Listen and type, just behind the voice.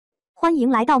欢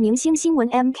迎来到明星新闻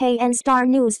MKN Star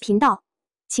News 频道，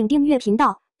请订阅频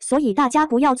道，所以大家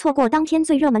不要错过当天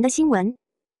最热门的新闻。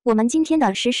我们今天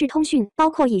的时事通讯包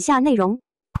括以下内容：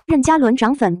任嘉伦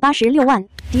涨粉86万，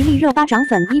迪丽热巴涨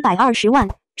粉120万，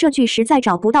这句实在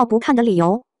找不到不看的理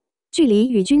由。距离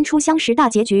与君初相识大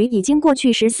结局已经过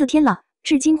去14天了，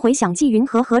至今回想纪云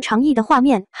和何长义的画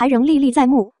面还仍历历在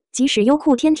目。即使优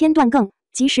酷天天断更，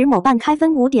即使某瓣开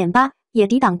分5.8，也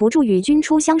抵挡不住与君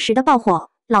初相识的爆火。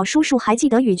老叔叔还记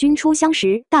得与君初相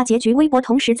识大结局微博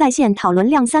同时在线讨论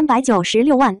量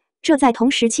396万，这在同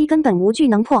时期根本无剧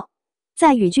能破。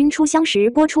在与君初相识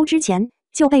播出之前，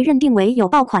就被认定为有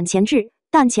爆款前置，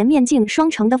但前面竟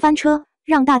双成的翻车，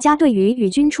让大家对于与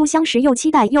君初相识又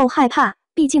期待又害怕。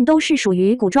毕竟都是属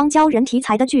于古装教人题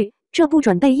材的剧，这不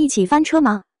准备一起翻车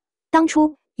吗？当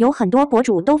初有很多博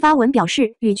主都发文表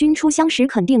示与君初相识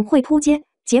肯定会扑街，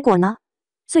结果呢？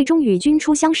最终与君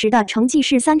初相识的成绩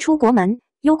是3出国门，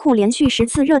优酷连续10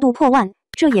次热度破万，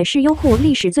这也是优酷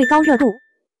历史最高热度。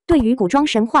对于古装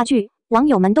神话剧，网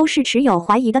友们都是持有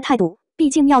怀疑的态度，毕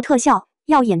竟要特效、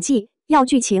要演技、要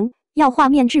剧情、要画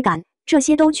面质感，这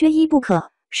些都缺一不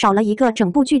可，少了一个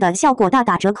整部剧的效果大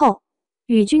打折扣。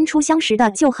与君初相识的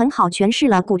就很好诠释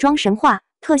了古装神话，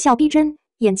特效逼真，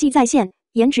演技在线，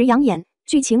颜值养眼，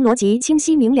剧情逻辑清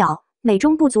晰明了。美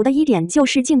中不足的一点就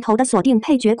是镜头的锁定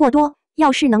配角过多，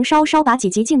要是能稍把几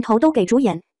集镜头都给主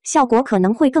演，效果可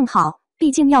能会更好，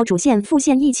毕竟要主线副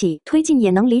线一起推进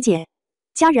也能理解。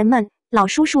家人们，老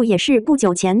叔叔也是不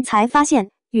久前才发现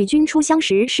与君初相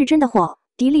识是真的火，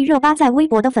迪丽热巴在微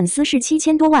博的粉丝是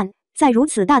7000多万，在如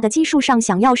此大的基数上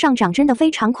想要上涨真的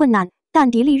非常困难，但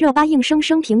迪丽热巴硬生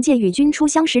生凭借与君初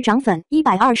相识涨粉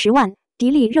120万，迪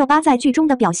丽热巴在剧中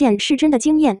的表现是真的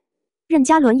惊艳。任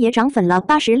嘉伦也涨粉了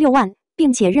86万，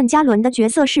并且任嘉伦的角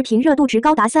色视频热度值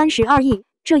高达32亿，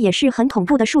这也是很恐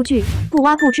怖的数据，不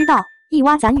挖不知道，一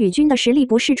挖咱与君的实力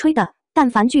不是吹的，但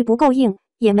凡剧不够硬，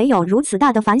也没有如此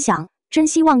大的反响，真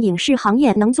希望影视行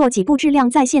业能做几部质量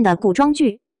在线的古装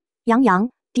剧。杨洋、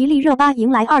迪丽热巴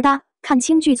迎来2搭，看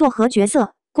清剧作和角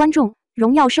色，观众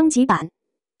荣耀升级版。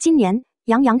今年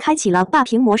杨洋开启了霸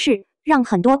屏模式，让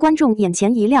很多观众眼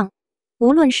前一亮。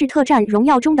无论是特战荣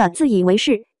耀中的自以为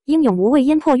是、英勇无畏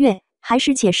燕破月，还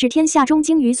是且试天下中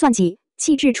精于算计、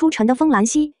气质出尘的风兰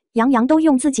溪，杨洋都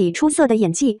用自己出色的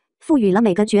演技赋予了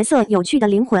每个角色有趣的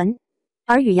灵魂。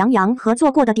而与杨洋合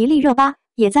作过的迪丽热巴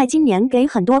也在今年给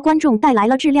很多观众带来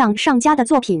了质量上佳的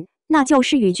作品，那就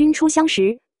是与君初相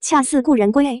识，恰似故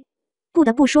人归。不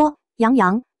得不说，杨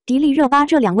洋、迪丽热巴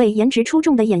这2位颜值出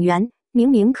众的演员，明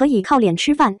明可以靠脸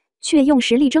吃饭，却用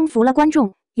实力征服了观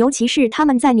众，尤其是他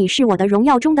们在《你是我的荣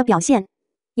耀》中的表现。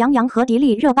杨洋和迪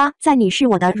丽热巴在《你是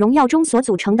我的荣耀》中所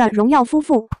组成的荣耀夫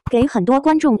妇，给很多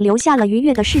观众留下了愉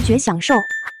悦的视觉享受。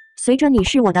随着《你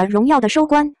是我的荣耀》的收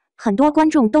官，很多观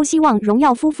众都希望荣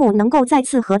耀夫妇能够再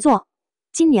次合作。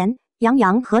今年，杨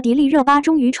洋和迪丽热巴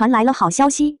终于传来了好消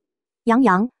息，杨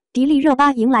洋、迪丽热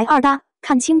巴迎来2搭，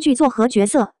看清剧作和角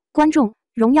色，观众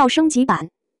荣耀升级版。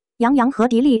杨洋和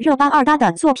迪丽热巴2搭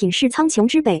的作品是《苍穹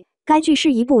之北》，该剧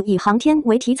是一部以航天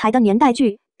为题材的年代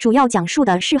剧，主要讲述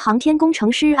的是航天工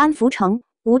程师安福成、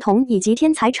吴桐以及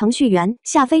天才程序员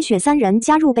夏飞雪3人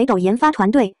加入北斗研发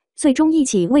团队，最终一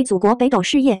起为祖国北斗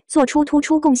事业做出突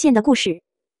出贡献的故事。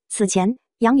此前，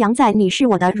杨洋在《你是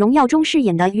我的荣耀》中饰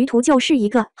演的于途就是一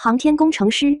个航天工程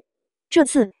师，这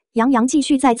次杨洋继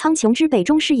续在《苍穹之北》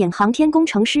中饰演航天工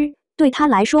程师，对他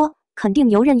来说肯定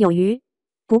游刃有余。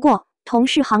不过，同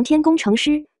是航天工程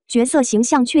师，角色形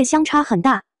象却相差很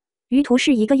大。于途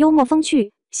是一个幽默风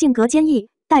趣、性格坚毅、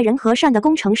待人和善的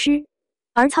工程师，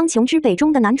而《苍穹之北》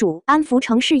中的男主安福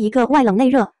成是一个外冷内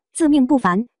热、自命不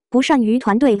凡、不善于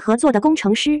团队合作的工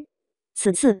程师。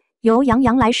此次由杨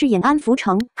洋来饰演安福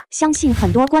成，相信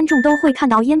很多观众都会看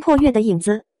到燕破月的影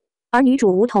子。而女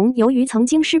主吴桐由于曾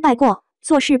经失败过，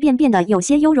做事便变得有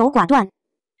些优柔寡断。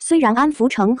虽然安福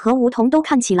成和吴桐都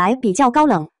看起来比较高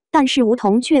冷，但是吴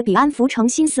桐却比安福成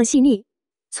心思细腻。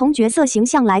从角色形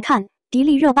象来看，迪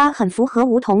丽热巴很符合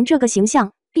吴桐这个形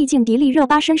象，毕竟迪丽热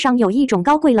巴身上有一种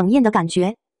高贵冷艳的感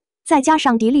觉，再加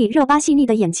上迪丽热巴细腻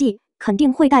的演技，肯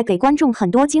定会带给观众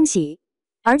很多惊喜。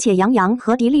而且杨洋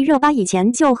和迪丽热巴以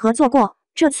前就合作过，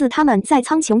这次他们在《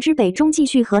苍穹之北》中继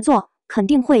续合作，肯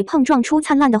定会碰撞出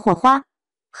灿烂的火花。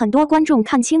很多观众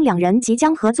看清2人即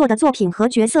将合作的作品和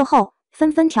角色后，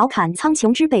纷纷调侃《苍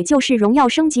穹之北》就是荣耀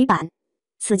升级版。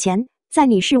此前，在《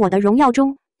你是我的荣耀》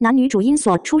中，男女主因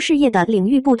所处事业的领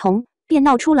域不同，便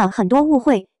闹出了很多误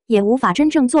会，也无法真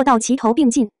正做到齐头并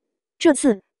进。这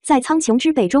次在《苍穹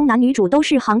之北》中，男女主都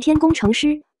是航天工程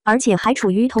师，而且还处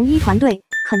于同一团队，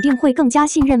肯定会更加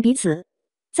信任彼此。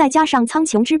再加上《苍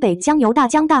穹之北》将由大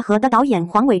江大河的导演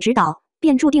黄伟执导，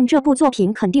便注定这部作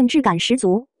品肯定质感十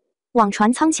足。网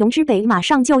传《苍穹之北》马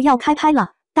上就要开拍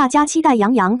了，大家期待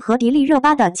杨洋和迪丽热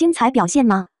巴的精彩表现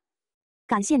吗？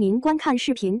感谢您观看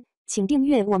视频，请订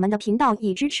阅我们的频道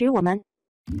以支持我们。